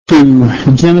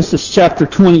To Genesis chapter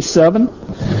 27.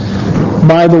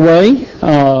 By the way,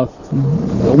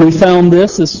 we found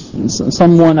this as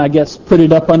someone, I guess, put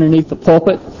it up underneath the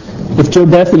pulpit. If Joe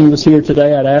Bethany was here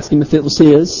today, I'd ask him if it was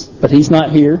his, but he's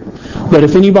not here. But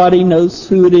if anybody knows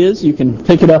who it is, you can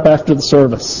pick it up after the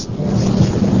service.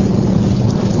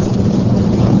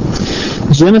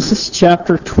 Genesis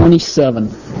chapter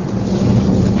 27.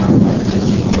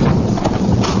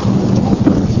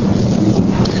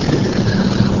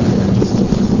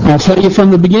 I'll tell you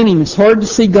from the beginning, it's hard to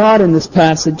see God in this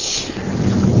passage.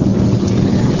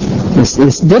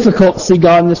 It's difficult to see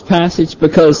God in this passage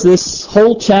because this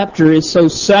whole chapter is so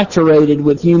saturated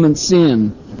with human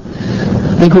sin.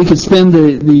 I think we could spend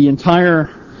the entire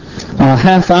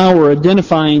half hour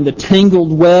identifying the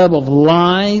tangled web of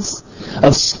lies,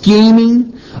 of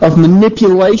scheming, of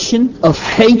manipulation, of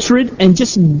hatred, and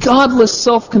just godless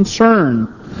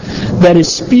self-concern that is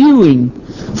spewing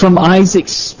from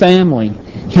Isaac's family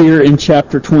here in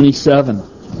chapter 27.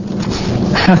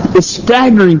 It's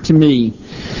staggering to me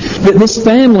that this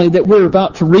family that we're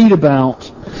about to read about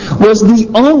was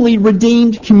the only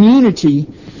redeemed community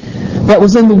that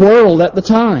was in the world at the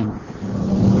time.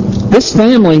 This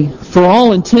family, for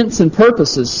all intents and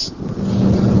purposes,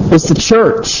 was the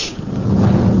church.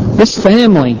 This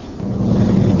family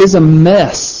is a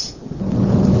mess,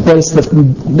 but it's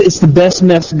the best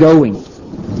mess going,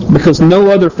 because no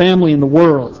other family in the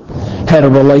world had a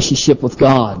relationship with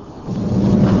God.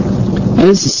 And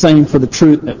it's the same for the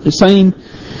truth. The same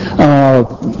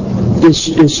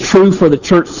is true for the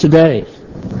church today.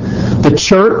 The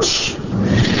church,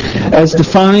 as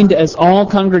defined as all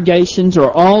congregations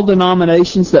or all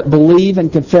denominations that believe and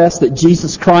confess that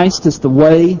Jesus Christ is the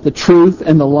way, the truth,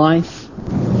 and the life,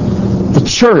 the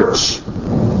church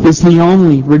is the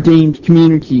only redeemed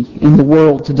community in the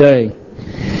world today.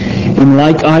 And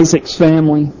like Isaac's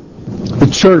family, the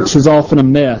church is often a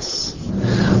mess,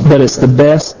 but it's the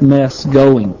best mess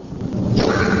going.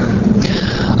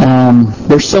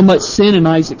 There's so much sin in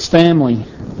Isaac's family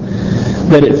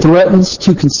that it threatens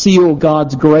to conceal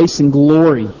God's grace and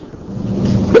glory.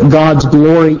 But God's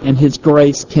glory and His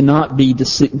grace cannot be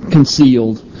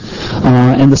concealed.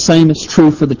 And the same is true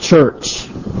for the church.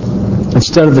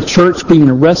 Instead of the church being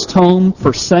a rest home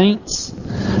for saints,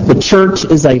 the church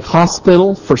is a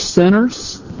hospital for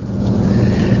sinners.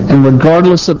 And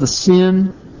regardless of the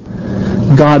sin,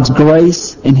 God's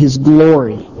grace and His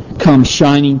glory come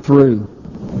shining through.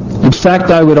 In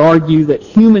fact, I would argue that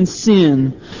human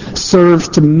sin serves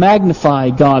to magnify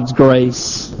God's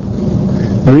grace.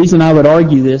 The reason I would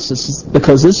argue this is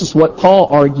because this is what Paul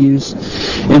argues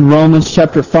in Romans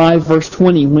chapter 5, verse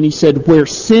 20, when he said, "Where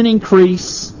sin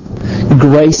increased,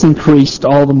 grace increased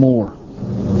all the more."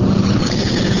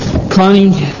 Connie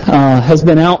has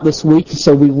been out this week,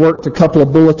 so we worked a couple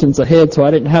of bulletins ahead, so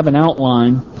I didn't have an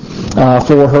outline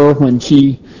for her when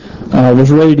she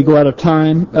was ready to go out of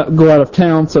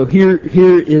town. So here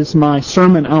is my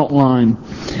sermon outline,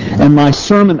 and my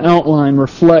sermon outline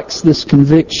reflects this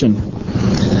conviction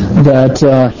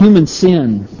that human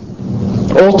sin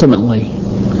ultimately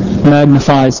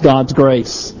magnifies God's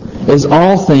grace, as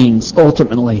all things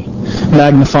ultimately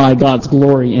magnify God's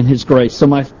glory and His grace. So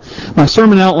my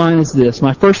sermon outline is this.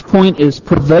 My first point is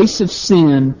pervasive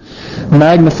sin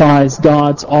magnifies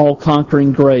God's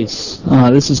all-conquering grace.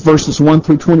 This is verses 1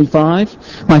 through 25.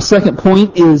 My second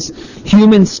point is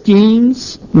human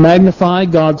schemes magnify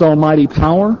God's almighty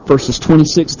power, verses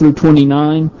 26 through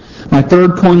 29. My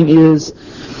third point is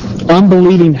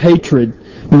unbelieving hatred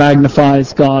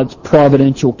magnifies God's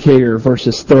providential care,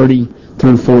 verses 30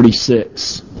 through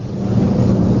 46.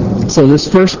 So this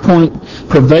first point,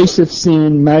 pervasive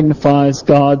sin magnifies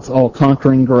God's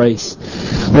all-conquering grace.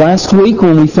 Last week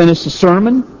when we finished the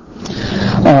sermon,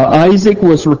 Isaac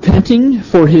was repenting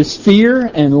for his fear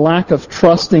and lack of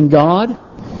trust in God.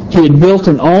 He had built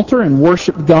an altar and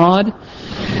worshipped God,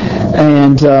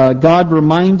 and God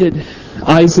reminded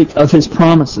Isaac of his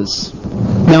promises.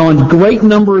 Now, a great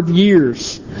number of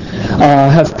years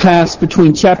have passed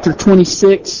between chapter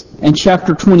 26 and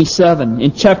chapter 27.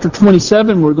 In chapter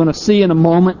 27, we're going to see in a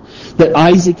moment that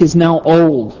Isaac is now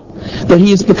old, that he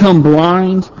has become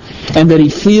blind, and that he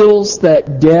feels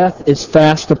that death is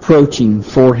fast approaching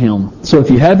for him. So if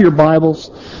you have your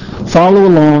Bibles, follow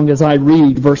along as I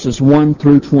read verses 1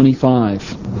 through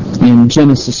 25 in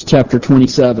Genesis chapter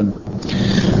 27.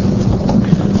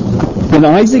 When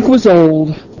Isaac was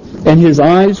old, and his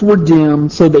eyes were dim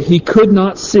so that he could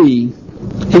not see,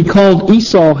 he called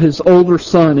Esau his older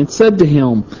son and said to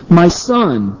him, "My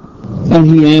son." And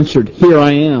he answered, "Here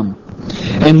I am."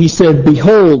 And he said,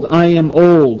 "Behold, I am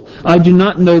old. I do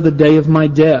not know the day of my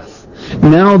death.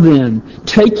 Now then,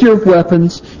 take your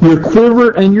weapons, your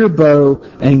quiver and your bow,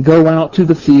 and go out to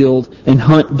the field and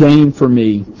hunt game for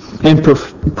me, and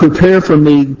prepare for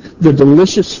me the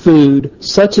delicious food,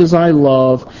 such as I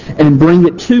love, and bring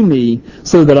it to me,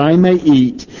 so that I may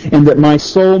eat, and that my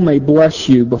soul may bless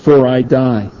you before I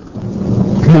die."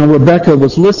 Now Rebekah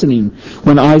was listening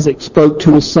when Isaac spoke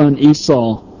to his son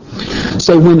Esau.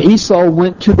 So when Esau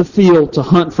went to the field to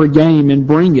hunt for game and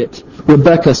bring it,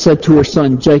 Rebekah said to her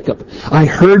son Jacob, "I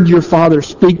heard your father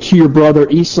speak to your brother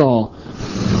Esau.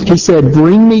 He said,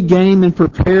 'Bring me game and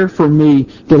prepare for me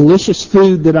delicious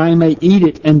food that I may eat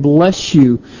it and bless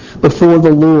you before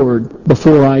the Lord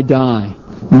before I die.'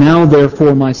 Now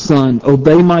therefore, my son,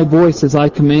 obey my voice as I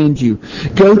command you.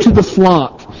 Go to the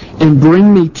flock and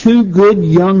bring me 2 good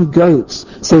young goats,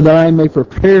 so that I may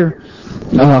prepare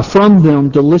from them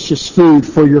delicious food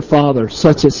for your father,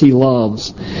 such as he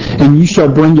loves. And you shall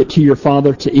bring it to your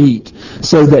father to eat,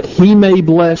 so that he may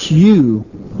bless you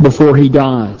before he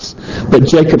dies." But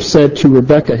Jacob said to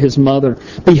Rebekah his mother,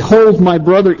 "Behold, my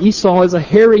brother Esau is a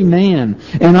hairy man,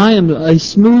 and I am a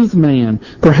smooth man.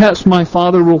 Perhaps my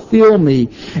father will feel me,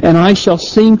 and I shall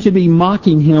seem to be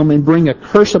mocking him and bring a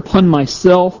curse upon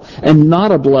myself and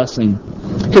not a blessing."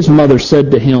 His mother said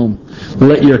to him,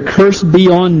 "Let your curse be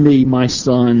on me, my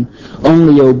son.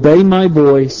 Only obey my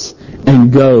voice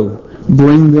and go.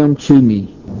 Bring them to me."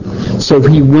 So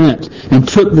he went and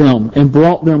took them and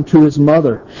brought them to his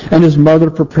mother, and his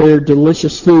mother prepared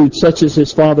delicious food such as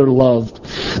his father loved.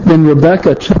 Then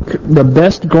Rebekah took the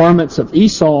best garments of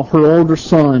Esau, her older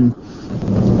son,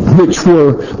 which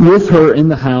were with her in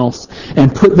the house,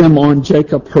 and put them on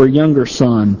Jacob, her younger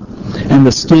son. And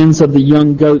the skins of the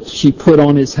young goats she put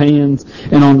on his hands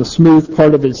and on the smooth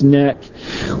part of his neck.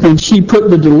 When she put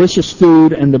the delicious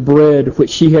food and the bread which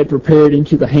she had prepared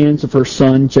into the hands of her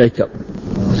son Jacob.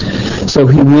 So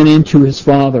he went in to his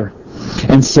father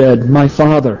and said, "My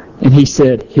father." And he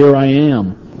said, "Here I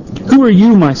am." "Who are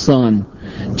you, my son?"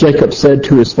 Jacob said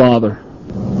to his father,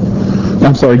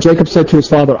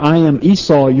 "I am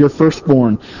Esau, your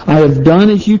firstborn. I have done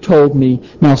as you told me.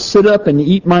 Now sit up and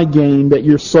eat my game, that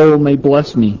your soul may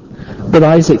bless me." But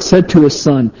Isaac said to his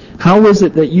son, "How is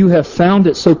it that you have found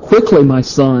it so quickly, my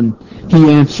son?" He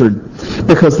answered,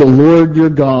 "Because the Lord your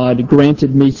God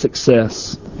granted me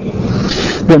success."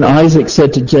 Then Isaac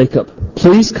said to Jacob,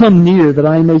 "Please come near, that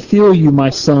I may feel you,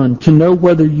 my son, to know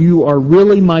whether you are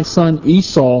really my son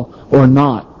Esau or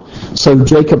not." So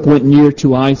Jacob went near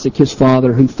to Isaac his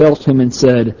father, who felt him and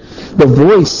said, "The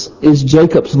voice is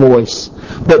Jacob's voice,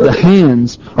 but the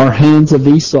hands are hands of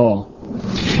Esau."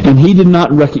 And he did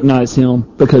not recognize him,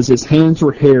 because his hands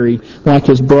were hairy like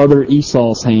his brother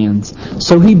Esau's hands.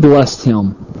 So he blessed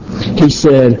him. He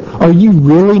said, "Are you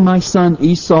really my son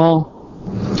Esau?"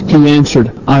 He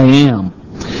answered, "I am."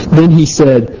 Then he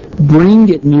said, "Bring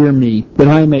it near me, that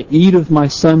I may eat of my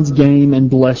son's game and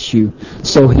bless you."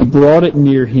 So he brought it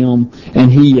near him,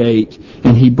 and he ate,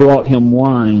 and he brought him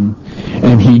wine,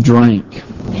 and he drank.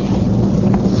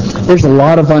 There's a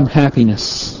lot of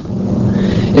unhappiness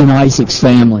in Isaac's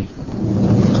family.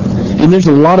 And there's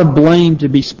a lot of blame to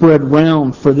be spread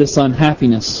around for this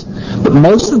unhappiness. But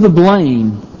most of the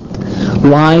blame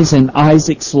lies in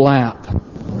Isaac's lap.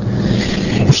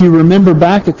 If you remember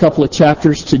back a couple of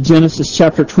chapters to Genesis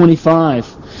chapter 25,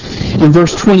 in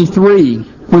verse 23,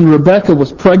 when Rebekah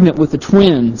was pregnant with the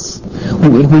twins,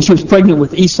 when she was pregnant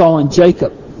with Esau and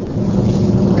Jacob,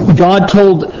 God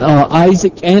told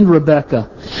Isaac and Rebekah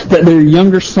that their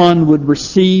younger son would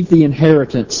receive the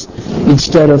inheritance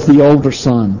instead of the older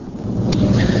son.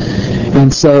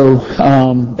 And so,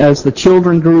 as the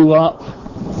children grew up,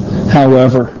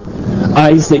 however,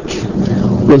 Isaac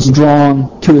was drawn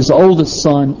to his oldest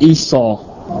son, Esau.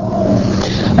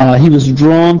 He was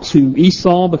drawn to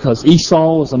Esau because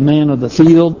Esau was a man of the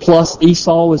field, plus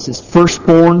Esau was his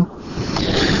firstborn.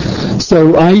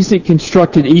 So Isaac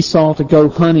instructed Esau to go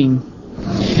hunting,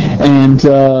 and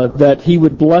that he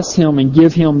would bless him and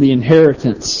give him the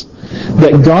inheritance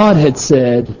that God had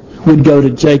said would go to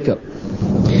Jacob.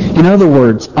 In other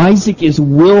words, Isaac is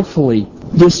willfully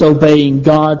disobeying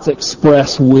God's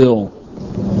express will.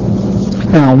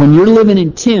 Now, when you're living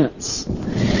in tents,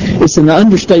 it's an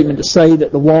understatement to say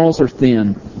that the walls are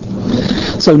thin.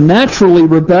 So naturally,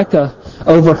 Rebekah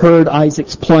overheard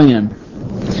Isaac's plan.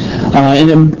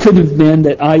 And it could have been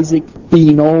that Isaac,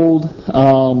 being old,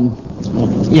 and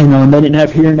they didn't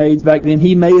have hearing aids back then,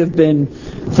 he may have been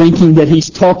thinking that he's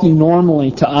talking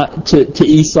normally to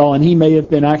Esau, and he may have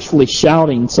been actually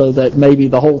shouting so that maybe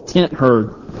the whole tent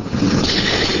heard.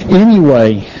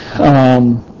 Anyway,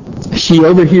 she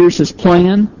overhears his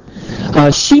plan.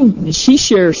 She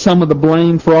shares some of the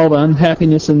blame for all the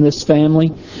unhappiness in this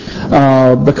family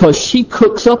because she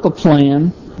cooks up a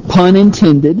plan, pun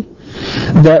intended,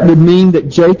 that would mean that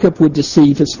Jacob would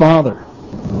deceive his father.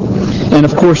 And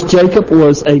of course, Jacob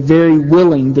was a very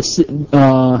willing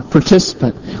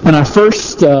participant. When I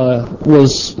first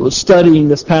was studying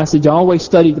this passage, I always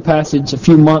studied the passage a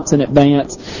few months in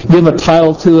advance, give a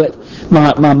title to it.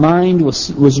 My mind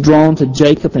was drawn to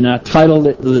Jacob, and I titled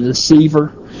it The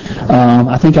Deceiver.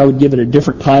 I think I would give it a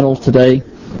different title today.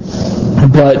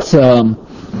 But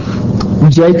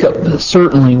Jacob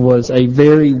certainly was a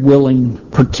very willing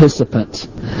participant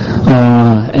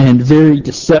and very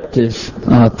deceptive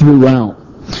throughout.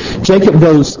 Jacob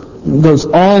goes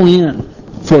all in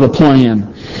for the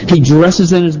plan. He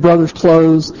dresses in his brother's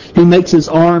clothes. He makes his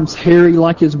arms hairy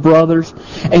like his brother's,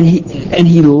 and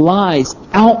he lies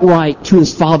outright to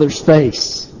his father's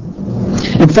face.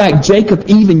 In fact, Jacob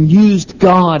even used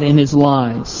God in his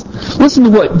lies. Listen to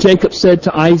what Jacob said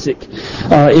to Isaac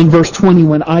in verse 20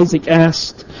 when Isaac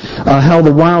asked how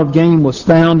the wild game was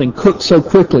found and cooked so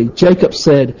quickly. Jacob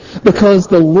said, "Because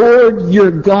the Lord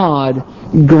your God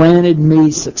granted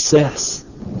me success."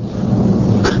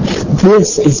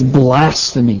 This is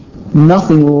blasphemy.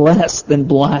 Nothing less than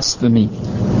blasphemy.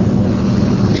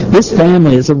 This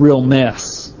family is a real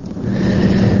mess.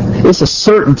 It's a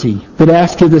certainty that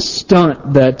after this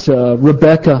stunt that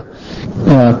Rebekah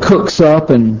cooks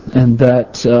up and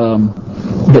that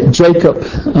Jacob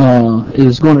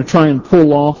is going to try and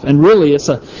pull off, and really it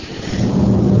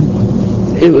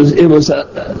was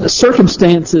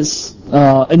circumstances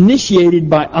initiated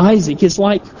by Isaac. It's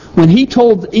like when he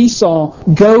told Esau,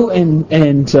 "Go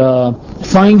and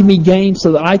find me game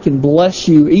so that I can bless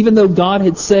you," even though God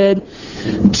had said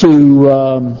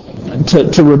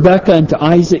to Rebekah and to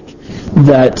Isaac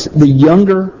that the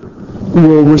younger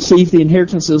will receive the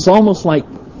inheritance. It was almost like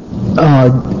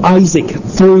Isaac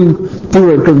threw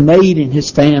a grenade in his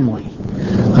family.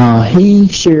 He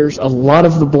shares a lot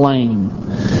of the blame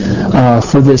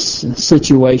for this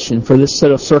situation, for this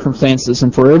set of circumstances,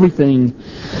 and for everything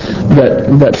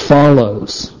that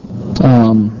follows.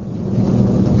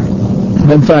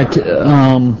 In fact,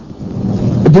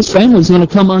 this family is going to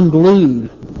come unglued.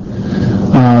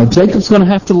 Jacob's going to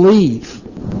have to leave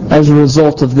as a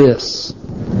result of this.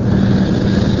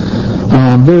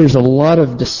 There's a lot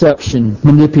of deception,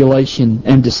 manipulation,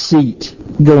 and deceit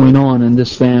going on in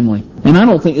this family. And I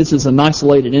don't think this is an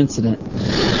isolated incident.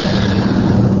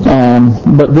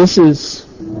 But this is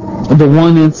the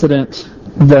one incident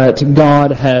that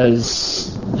God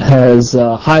has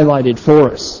highlighted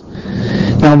for us.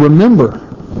 Now remember,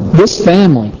 this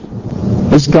family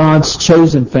is God's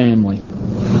chosen family.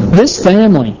 This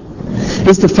family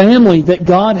is the family that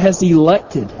God has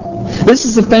elected. This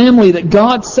is the family that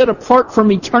God set apart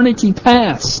from eternity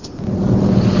past.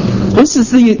 This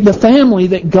is the family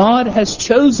that God has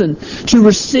chosen to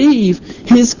receive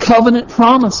His covenant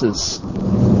promises.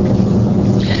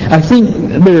 I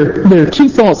think there are two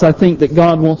thoughts I think that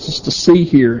God wants us to see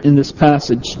here in this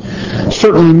passage.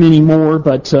 Certainly many more,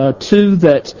 but two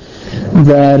that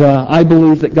I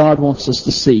believe that God wants us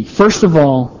to see. First of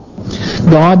all,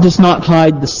 God does not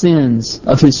hide the sins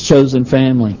of His chosen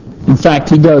family. In fact,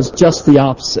 He does just the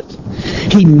opposite.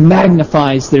 He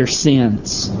magnifies their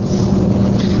sins.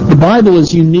 The Bible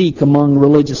is unique among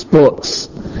religious books.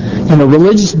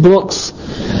 Religious books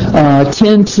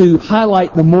tend to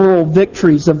highlight the moral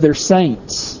victories of their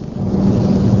saints.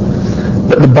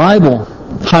 But the Bible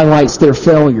highlights their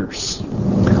failures.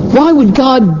 Why would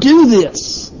God do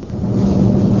this?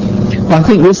 Well, I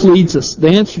think this leads us, the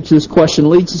answer to this question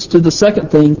leads us to the second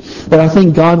thing that I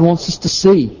think God wants us to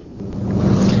see.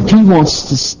 He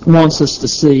wants us to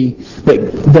see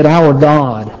that our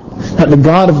God, that the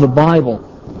God of the Bible,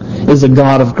 is a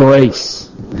God of grace.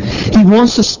 He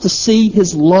wants us to see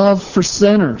His love for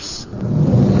sinners.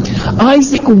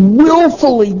 Isaac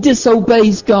willfully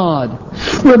disobeys God.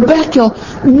 Rebekah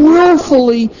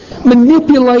willfully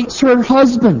manipulates her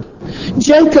husband.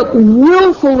 Jacob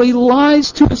willfully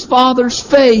lies to his father's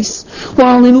face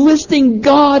while enlisting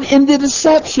God in the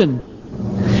deception.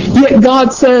 Yet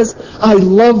God says, "I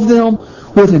love them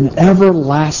with an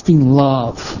everlasting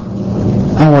love."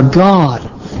 Our God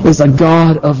is a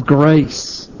God of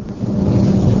grace.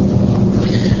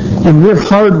 And we're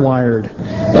hardwired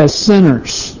as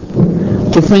sinners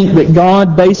to think that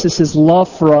God bases His love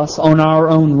for us on our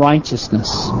own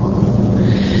righteousness.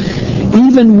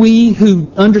 Even we who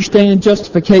understand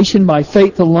justification by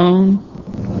faith alone,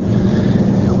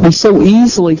 we so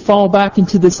easily fall back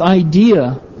into this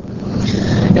idea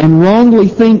and wrongly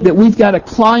think that we've got to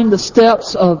climb the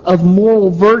steps of moral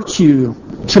virtue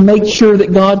to make sure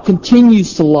that God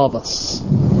continues to love us.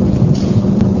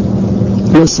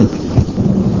 Listen,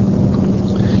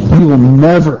 you will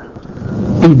never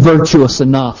be virtuous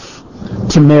enough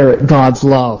to merit God's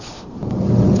love.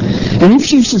 And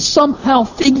if you should somehow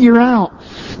figure out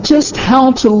just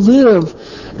how to live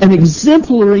an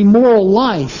exemplary moral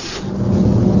life,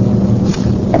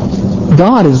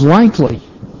 God is likely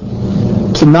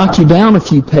to knock you down a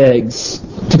few pegs,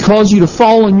 to cause you to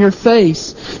fall on your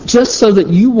face, just so that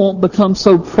you won't become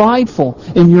so prideful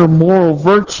in your moral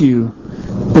virtue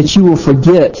that you will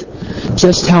forget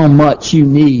just how much you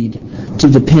need to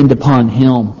depend upon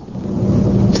Him.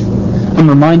 I'm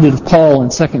reminded of Paul in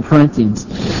 2 Corinthians.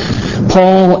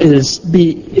 Paul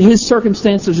his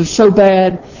circumstances are so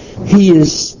bad, he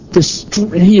is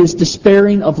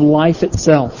despairing of life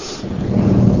itself.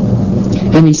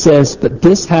 And he says, but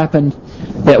this happened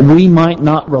that we might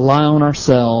not rely on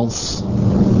ourselves,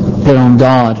 but on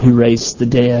God who raised the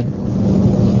dead.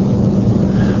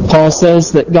 Paul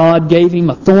says that God gave him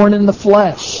a thorn in the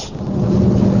flesh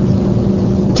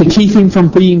to keep him from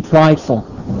being prideful.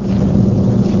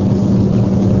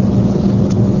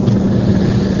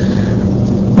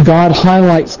 God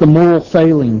highlights the moral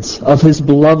failings of His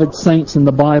beloved saints in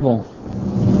the Bible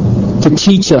to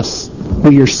teach us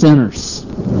we are sinners.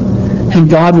 And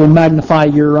God will magnify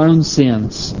your own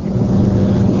sins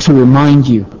to remind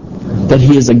you that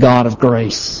He is a God of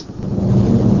grace.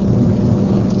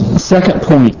 The second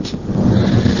point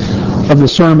of the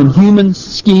sermon, human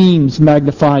schemes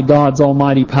magnify God's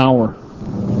almighty power.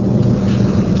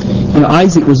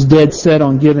 Isaac was dead set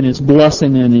on giving his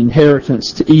blessing and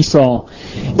inheritance to Esau,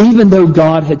 even though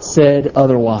God had said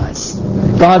otherwise.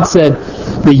 God said,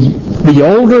 the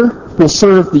older will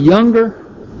serve the younger.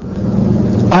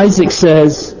 Isaac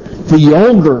says, the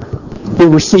older will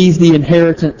receive the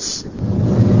inheritance,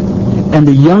 and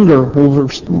the younger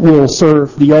will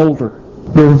serve the older,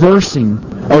 reversing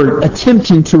or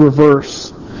attempting to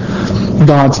reverse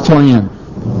God's plan.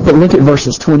 But look at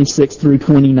verses 26 through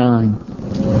 29.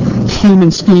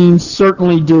 Human schemes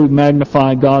certainly do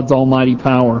magnify God's almighty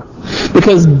power.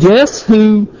 Because guess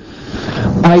who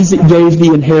Isaac gave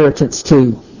the inheritance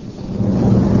to?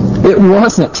 It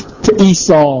wasn't to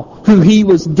Esau, who he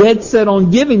was dead set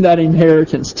on giving that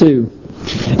inheritance to.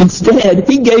 Instead,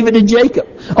 he gave it to Jacob,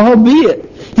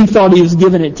 albeit he thought he was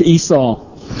giving it to Esau.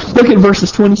 Look at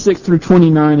verses 26 through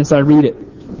 29 as I read it.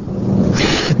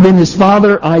 Then his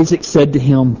father Isaac said to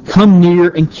him, "Come near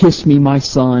and kiss me, my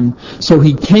son." So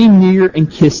he came near and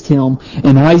kissed him,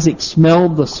 and Isaac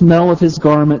smelled the smell of his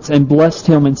garments and blessed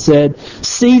him and said,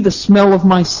 "See, the smell of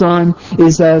my son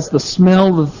is as the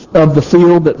smell of the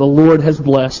field that the Lord has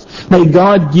blessed. May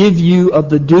God give you of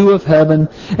the dew of heaven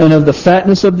and of the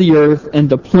fatness of the earth and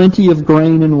the plenty of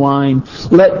grain and wine.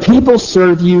 Let people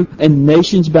serve you and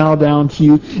nations bow down to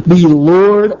you. Be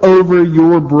Lord over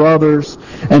your brothers,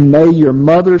 and may your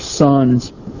mother's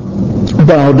sons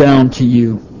bow down to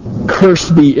you.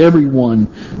 Cursed be everyone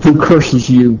who curses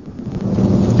you,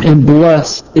 and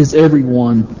blessed is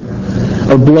everyone,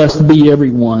 or blessed be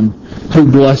everyone who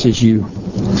blesses you."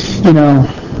 You know,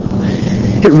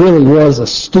 it really was a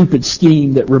stupid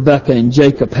scheme that Rebekah and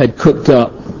Jacob had cooked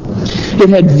up. It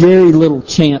had very little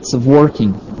chance of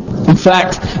working. In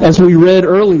fact, as we read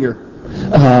earlier,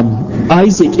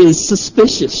 Isaac is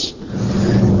suspicious.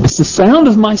 It's the sound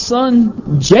of my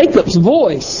son Jacob's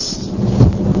voice.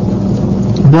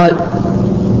 But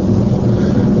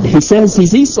he says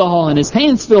he's Esau, and his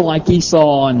hands feel like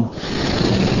Esau, and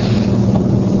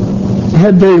it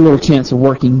had very little chance of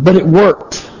working. But it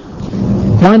worked.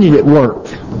 Why did it work?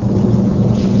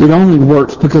 It only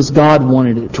worked because God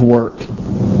wanted it to work.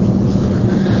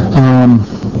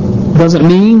 Doesn't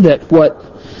mean that what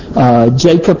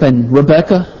Jacob and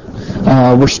Rebekah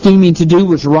were scheming to do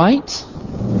was right.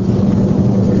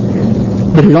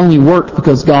 But it only worked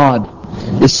because God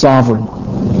is sovereign.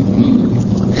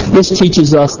 This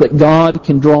teaches us that God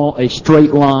can draw a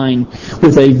straight line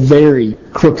with a very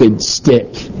crooked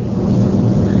stick.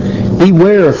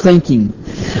 Beware of thinking,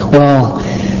 well,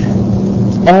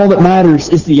 all that matters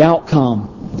is the outcome.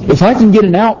 If I can get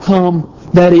an outcome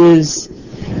that is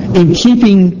in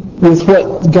keeping with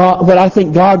what I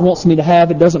think God wants me to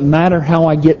have, it doesn't matter how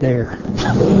I get there.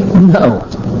 No.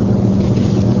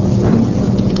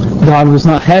 God was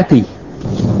not happy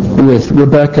with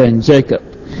Rebekah and Jacob,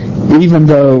 even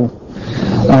though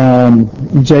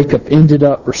Jacob ended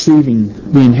up receiving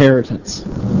the inheritance.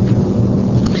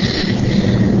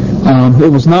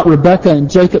 It was not Rebekah and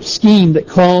Jacob's scheme that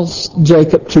caused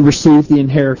Jacob to receive the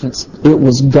inheritance. It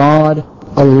was God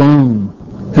alone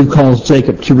who caused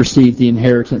Jacob to receive the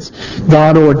inheritance.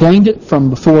 God ordained it from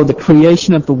before the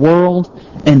creation of the world,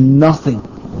 and nothing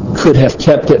could have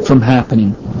kept it from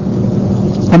happening.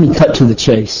 Let me cut to the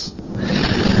chase.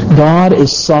 God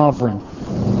is sovereign,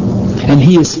 and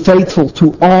He is faithful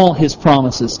to all His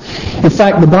promises. In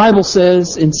fact, the Bible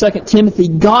says in 2 Timothy,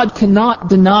 God cannot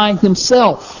deny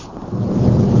Himself.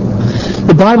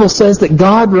 The Bible says that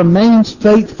God remains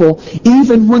faithful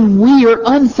even when we are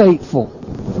unfaithful.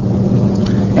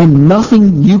 And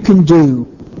nothing you can do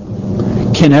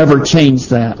can ever change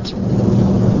that.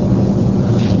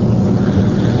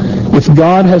 If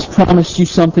God has promised you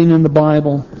something in the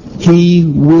Bible, He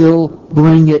will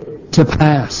bring it to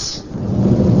pass.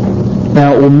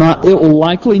 Now, it will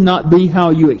likely not be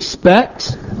how you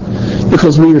expect,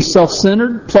 because we are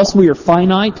self-centered, plus we are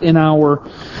finite in our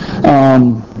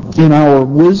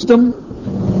wisdom.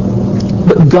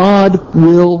 But God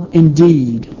will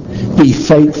indeed be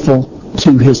faithful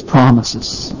to His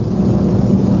promises.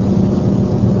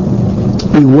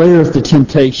 Beware of the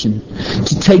temptation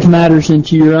to take matters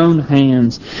into your own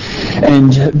hands,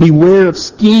 and beware of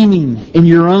scheming in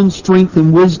your own strength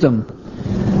and wisdom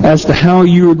as to how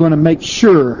you are going to make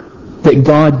sure that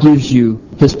God gives you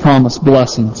His promised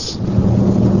blessings.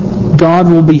 God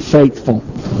will be faithful,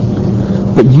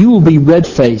 but you will be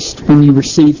red-faced when you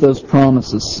receive those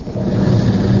promises.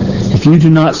 If you do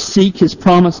not seek His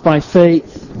promise by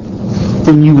faith,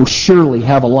 then you will surely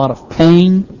have a lot of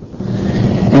pain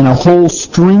and a whole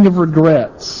string of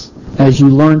regrets as you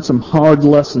learn some hard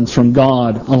lessons from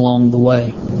God along the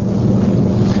way.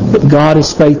 But God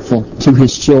is faithful to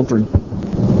His children.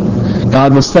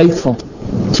 God was faithful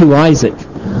to Isaac,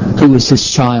 who was His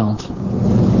child.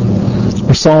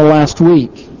 We saw last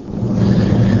week,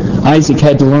 Isaac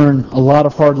had to learn a lot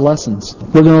of hard lessons.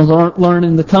 We're going to learn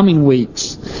in the coming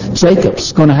weeks.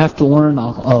 Jacob's going to have to learn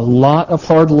a lot of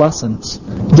hard lessons,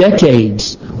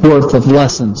 decades worth of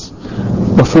lessons,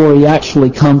 before he actually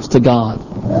comes to God.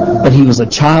 But he was a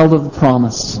child of the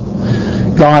promise.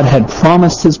 God had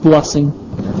promised His blessing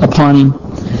upon him,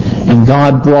 and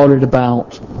God brought it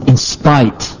about in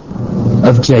spite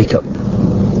of Jacob.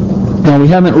 Now, we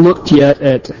haven't looked yet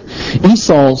at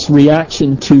Esau's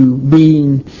reaction to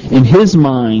being, in his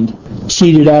mind,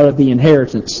 cheated out of the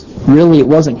inheritance. Really, it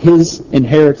wasn't his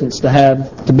inheritance to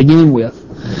have to begin with.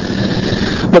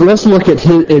 But let's look at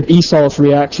Esau's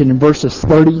reaction in verses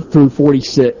 30 through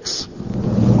 46.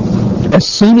 As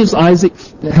soon as Isaac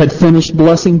had finished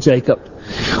blessing Jacob,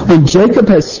 when Jacob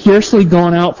had scarcely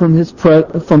gone out from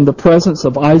the presence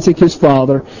of Isaac his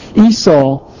father,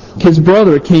 Esau, his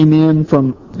brother, came in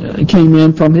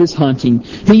from his hunting.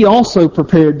 He also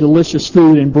prepared delicious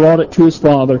food and brought it to his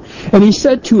father. And he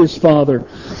said to his father,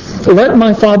 "Let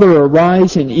my father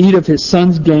arise and eat of his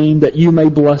son's game, that you may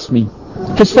bless me."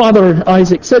 His father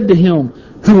Isaac said to him,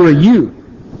 "Who are you?"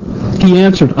 He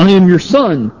answered, "I am your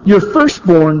son, your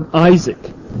firstborn Isaac."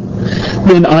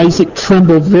 Then Isaac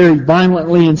trembled very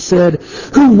violently and said,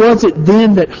 "Who was it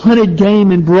then that hunted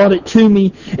game and brought it to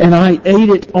me? And I ate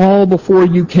it all before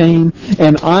you came,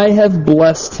 and I have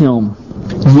blessed him.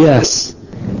 Yes,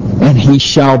 and he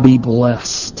shall be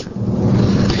blessed."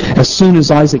 As soon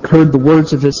as Isaac heard the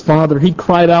words of his father, he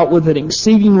cried out with an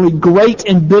exceedingly great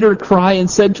and bitter cry and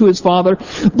said to his father,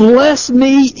 "Bless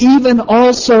me even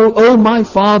also, O my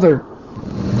father."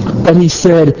 But he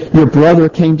said, "Your brother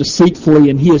came deceitfully,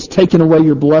 and he has taken away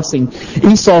your blessing."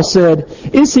 Esau said,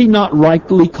 "Is he not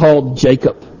rightly called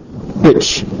Jacob?"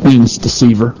 which means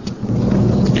deceiver.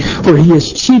 "For he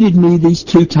has cheated me these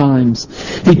 2 times.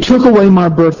 He took away my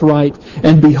birthright,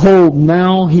 and behold,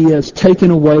 now he has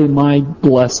taken away my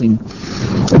blessing."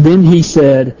 Then he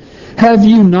said, "Have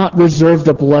you not reserved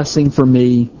a blessing for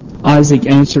me?" Isaac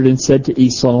answered and said to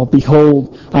Esau,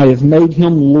 "Behold, I have made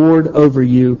him lord over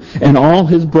you, and all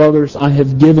his brothers I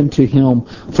have given to him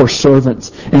for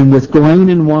servants, and with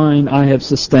grain and wine I have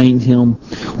sustained him.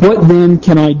 What then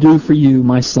can I do for you,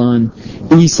 my son?"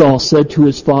 Esau said to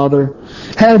his father,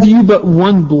 "Have you but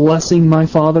one blessing, my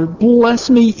father?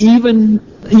 Bless me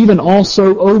even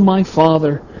also, O my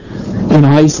father."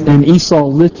 And Esau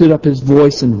lifted up his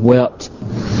voice and wept.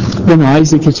 Then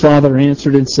Isaac his father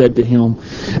answered and said to him,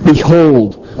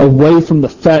 "Behold, away from the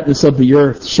fatness of the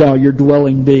earth shall your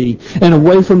dwelling be, and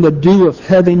away from the dew of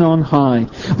heaven on high.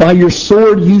 By your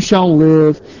sword you shall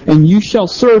live, and you shall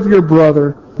serve your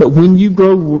brother, but when you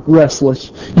grow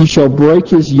restless, you shall break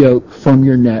his yoke from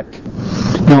your neck."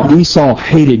 Now Esau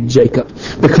hated Jacob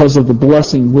because of the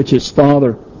blessing which his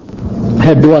father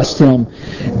had blessed him.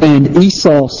 And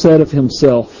Esau said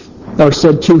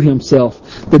to himself,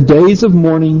 "The days of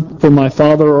mourning for my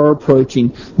father are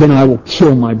approaching, then I will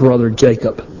kill my brother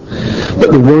Jacob."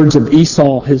 But the words of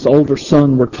Esau, his older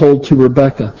son, were told to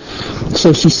Rebekah.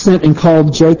 So she sent and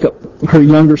called Jacob her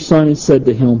younger son and said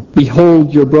to him,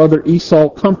 Behold, your brother Esau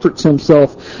comforts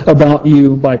himself about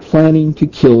you by planning to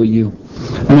kill you.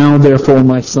 Now therefore,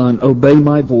 my son, obey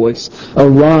my voice.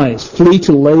 Arise, flee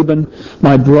to Laban,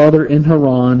 my brother in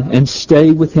Haran, and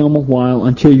stay with him a while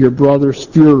until your brother's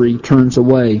fury turns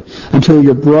away, until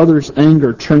your brother's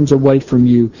anger turns away from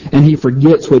you, and he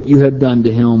forgets what you have done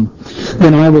to him.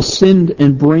 Then I will send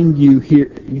and bring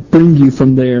you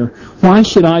from there. Why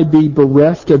should I be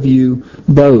bereft of you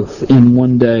both in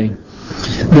one day?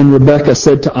 Then Rebekah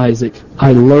said to Isaac,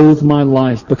 I loathe my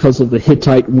life because of the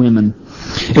Hittite women.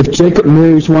 If Jacob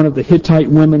marries one of the Hittite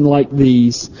women like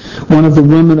these, one of the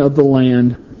women of the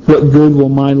land, what good will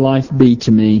my life be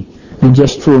to me? And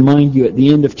just to remind you, at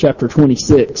the end of chapter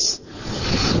 26,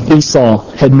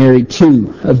 Esau had married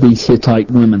 2 of these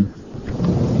Hittite women.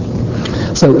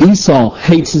 So Esau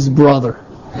hates his brother,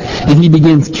 and he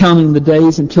begins counting the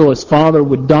days until his father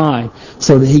would die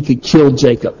so that he could kill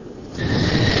Jacob.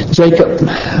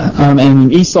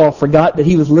 And Esau forgot that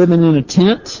he was living in a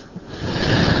tent,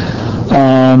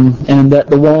 and that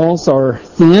the walls are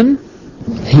thin.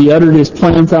 He uttered his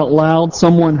plans out loud.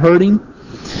 Someone heard him,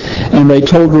 and they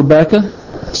told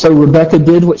Rebekah. So Rebekah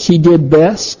did what she did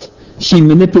best. She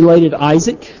manipulated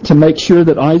Isaac to make sure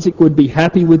that Isaac would be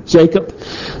happy with Jacob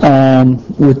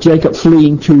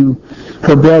fleeing to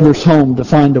her brother's home to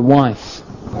find a wife.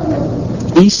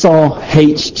 Esau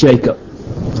hates Jacob.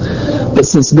 But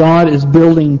since God is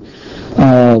building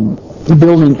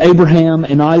Abraham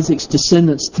and Isaac's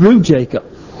descendants through Jacob,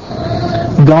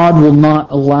 God will not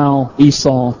allow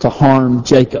Esau to harm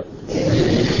Jacob.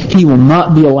 He will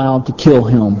not be allowed to kill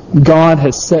him. God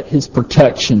has set his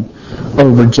protection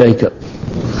over Jacob.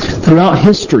 Throughout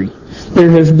history,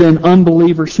 there have been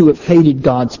unbelievers who have hated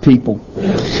God's people.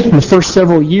 In the first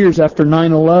several years after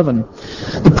 9/11,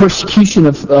 the persecution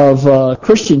of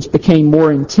Christians became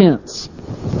more intense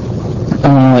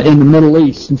in the Middle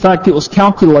East. In fact, it was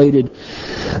calculated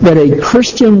that a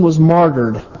Christian was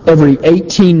martyred every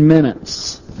 18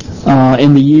 minutes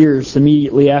in the years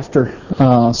immediately after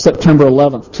September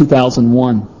 11th,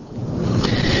 2001.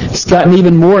 It's gotten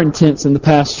even more intense in the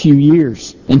past few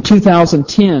years. In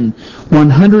 2010,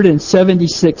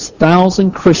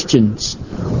 176,000 Christians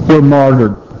were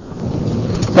martyred.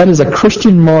 That is a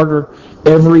Christian martyr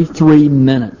every 3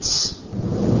 minutes.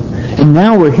 And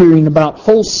now we're hearing about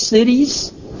whole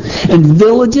cities and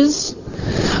villages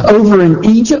over in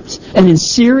Egypt and in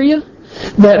Syria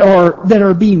that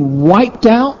are being wiped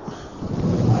out.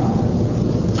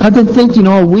 I've been thinking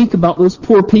all week about those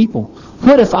poor people.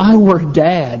 What if I were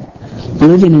Dad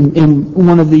living in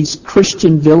one of these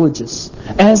Christian villages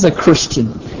as a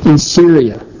Christian in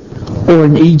Syria or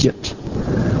in Egypt?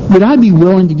 Would I be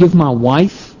willing to give my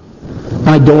wife,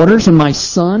 my daughters, and my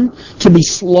son to be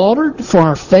slaughtered for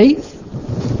our faith?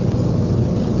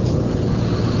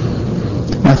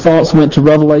 My thoughts went to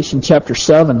Revelation chapter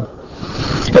 7.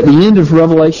 At the end of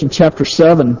Revelation chapter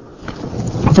 7,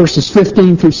 verses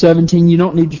 15 through 17, you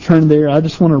don't need to turn there. I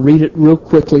just want to read it real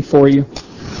quickly for you.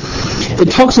 It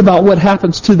talks about what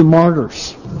happens to the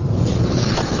martyrs.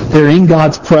 They're in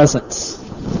God's presence.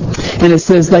 And it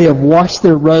says, they have washed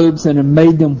their robes and have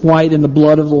made them white in the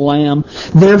blood of the Lamb.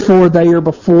 Therefore they are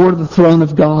before the throne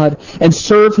of God and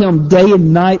serve Him day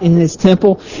and night in His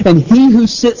temple. And He who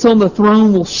sits on the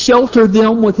throne will shelter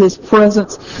them with His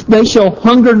presence. They shall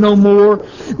hunger no more,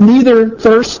 neither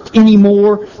thirst any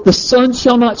more. The sun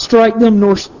shall not strike them,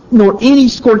 nor any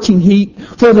scorching heat.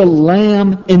 For the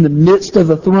Lamb in the midst of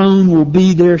the throne will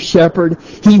be their shepherd.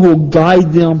 He will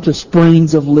guide them to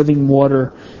springs of living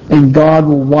water. And God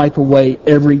will wipe away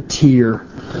every tear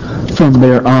from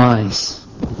their eyes.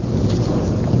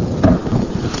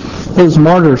 Those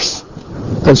martyrs,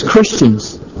 those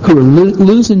Christians who are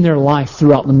losing their life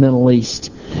throughout the Middle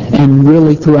East and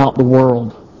really throughout the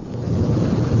world,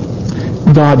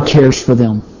 God cares for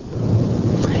them.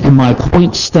 And my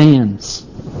point stands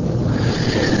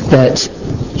that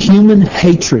human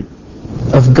hatred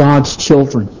of God's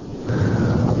children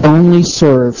only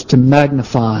serves to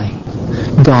magnify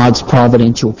God's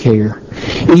providential care.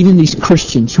 Even these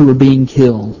Christians who are being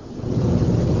killed,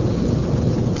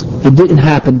 it didn't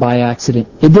happen by accident.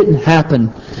 It didn't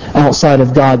happen outside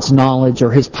of God's knowledge or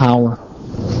His power.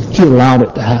 He allowed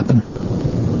it to happen.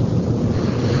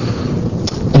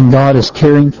 And God is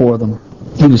caring for them.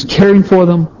 He was caring for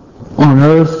them on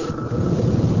earth.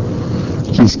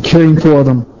 He's caring for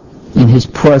them in His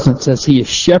presence as He is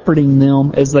shepherding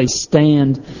them as they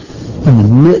stand in the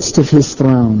midst of His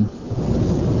throne.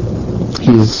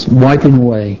 He is wiping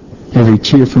away every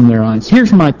tear from their eyes.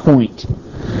 Here's my point.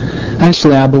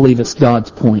 Actually, I believe it's God's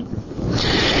point.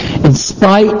 In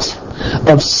spite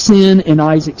of sin in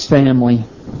Isaac's family,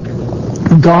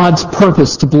 God's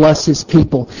purpose to bless His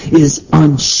people is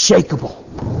unshakable.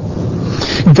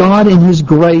 God in His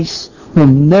grace will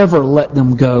never let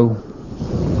them go,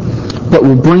 but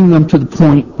will bring them to the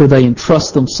point where they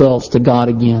entrust themselves to God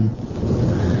again.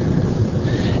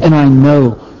 And I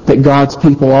know that God's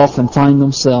people often find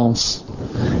themselves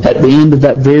at the end of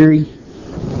that very,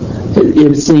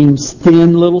 it seems,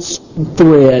 thin little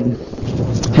thread.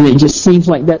 And it just seems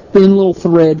like that thin little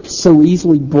thread could so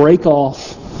easily break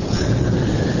off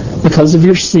because of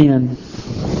your sin.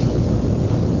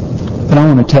 But I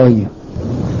want to tell you,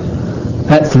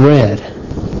 that thread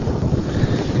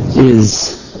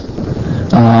is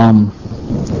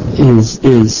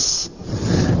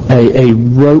a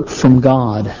rope from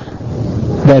God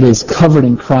that is covered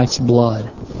in Christ's blood.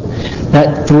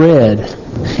 That thread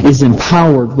is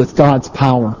empowered with God's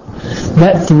power.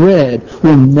 That thread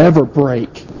will never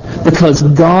break, because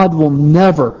God will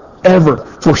never, ever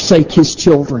forsake His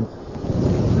children.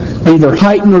 Neither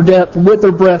height nor depth, width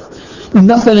or breadth,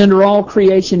 nothing under all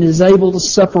creation is able to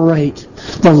separate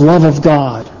the love of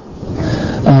God,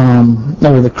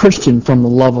 or the Christian from the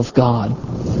love of God.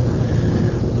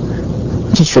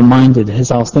 Just reminded as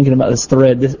I was thinking about this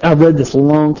thread. I read this a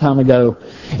long time ago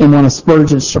in one of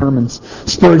Spurgeon's sermons.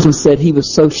 Spurgeon said he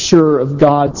was so sure of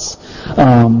God's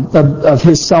of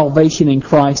his salvation in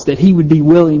Christ that he would be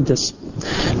willing to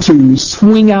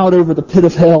swing out over the pit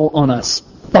of hell on a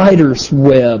spider's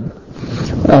web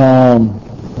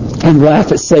and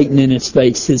laugh at Satan in his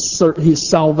face. His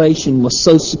salvation was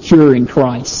so secure in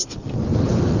Christ.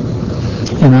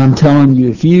 And I'm telling you,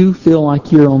 if you feel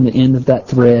like you're on the end of that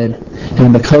thread,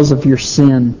 and because of your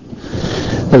sin,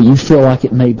 that you feel like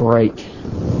it may break,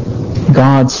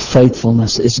 God's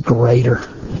faithfulness is greater.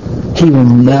 He will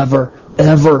never,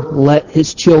 ever let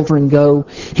His children go.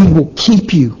 He will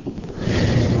keep you.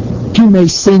 He may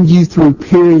send you through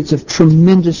periods of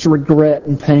tremendous regret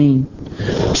and pain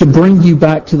to bring you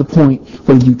back to the point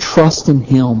where you trust in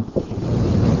Him,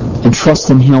 and trust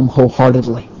in Him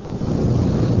wholeheartedly.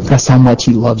 That's how much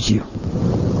He loves you.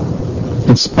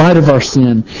 In spite of our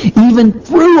sin, even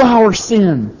through our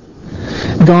sin,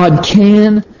 God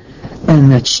can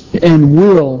and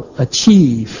will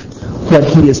achieve what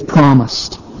He has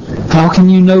promised. How can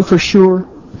you know for sure?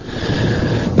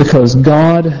 Because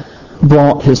God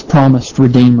brought His promised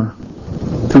Redeemer.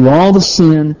 Through all the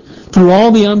sin, through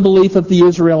all the unbelief of the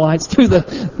Israelites, through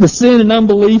the sin and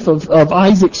unbelief of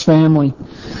Isaac's family,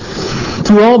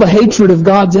 through all the hatred of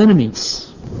God's enemies,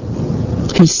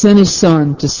 He sent His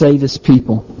Son to save His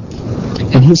people.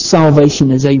 And His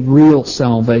salvation is a real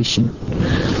salvation.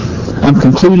 I'm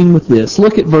concluding with this.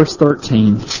 Look at verse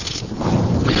 13.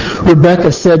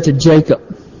 Rebekah said to Jacob,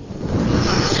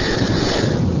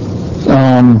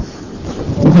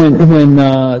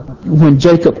 when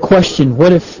Jacob questioned,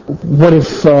 what if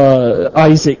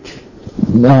Isaac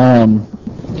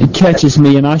catches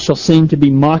me, and I shall seem to be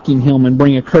mocking him and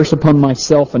bring a curse upon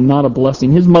myself and not a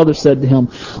blessing. His mother said to him,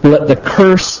 let the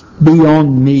curse be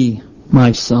on me,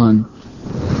 my son.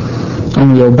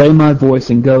 Only obey my voice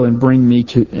and go and bring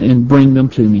them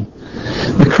to me.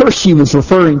 The curse she was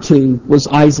referring to was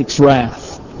Isaac's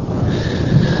wrath.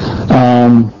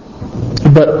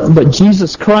 But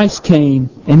Jesus Christ came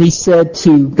and He said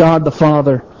to God the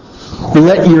Father,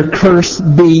 let your curse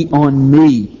be on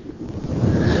me.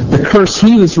 The curse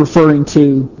He was referring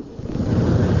to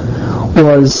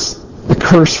was the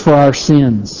curse for our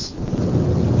sins.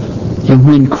 And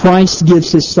when Christ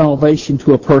gives His salvation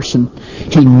to a person,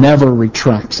 He never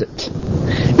retracts it.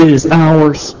 It is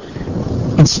ours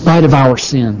in spite of our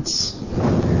sins.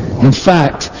 In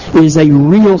fact, it is a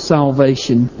real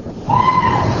salvation.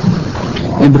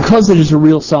 And because it is a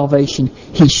real salvation,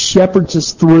 He shepherds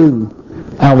us through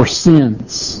our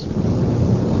sins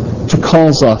to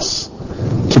cause us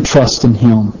to trust in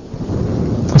Him.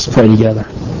 Let's pray together.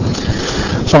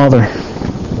 Father,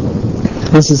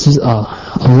 this is a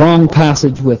long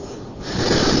passage with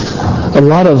a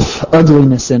lot of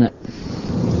ugliness in it.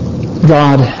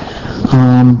 God,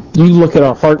 you look at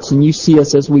our hearts and you see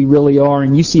us as we really are,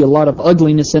 and you see a lot of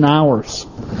ugliness in ours,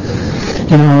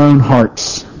 in our own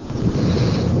hearts.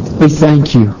 We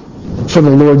thank You for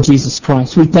the Lord Jesus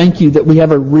Christ. We thank You that we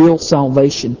have a real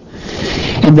salvation,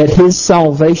 and that His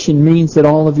salvation means that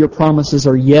all of Your promises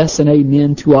are yes and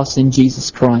amen to us in Jesus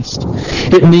Christ.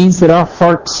 It means that our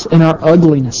hearts and our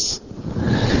ugliness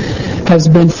has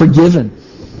been forgiven.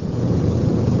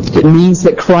 It means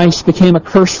that Christ became a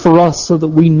curse for us so that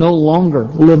we no longer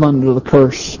live under the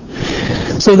curse.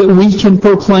 So that we can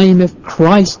proclaim, if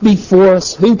Christ be for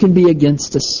us, who can be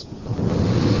against us?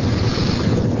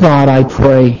 God, I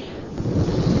pray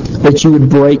that You would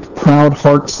break proud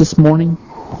hearts this morning.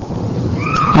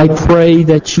 I pray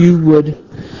that you would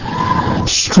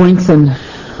strengthen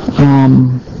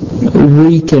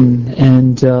weak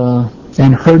and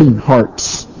hurting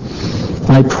hearts.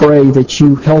 I pray that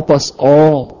you help us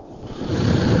all,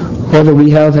 whether we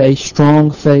have a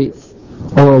strong faith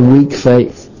or a weak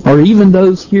faith, or even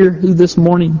those here who this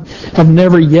morning have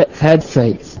never yet had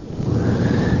faith.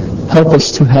 Help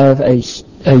us to have a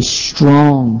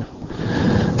strong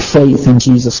faith in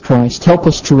Jesus Christ. Help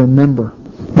us to remember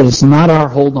that it's not our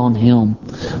hold on Him,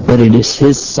 but it is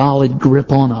His solid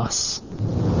grip on us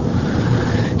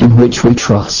in which we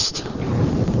trust.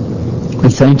 We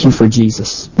thank you for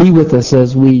Jesus. Be with us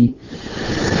as we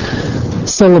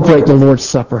celebrate the Lord's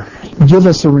Supper. Give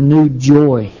us a renewed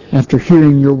joy after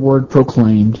hearing your word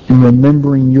proclaimed and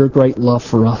remembering your great love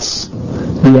for us.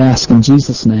 We ask in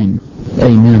Jesus' name,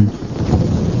 amen.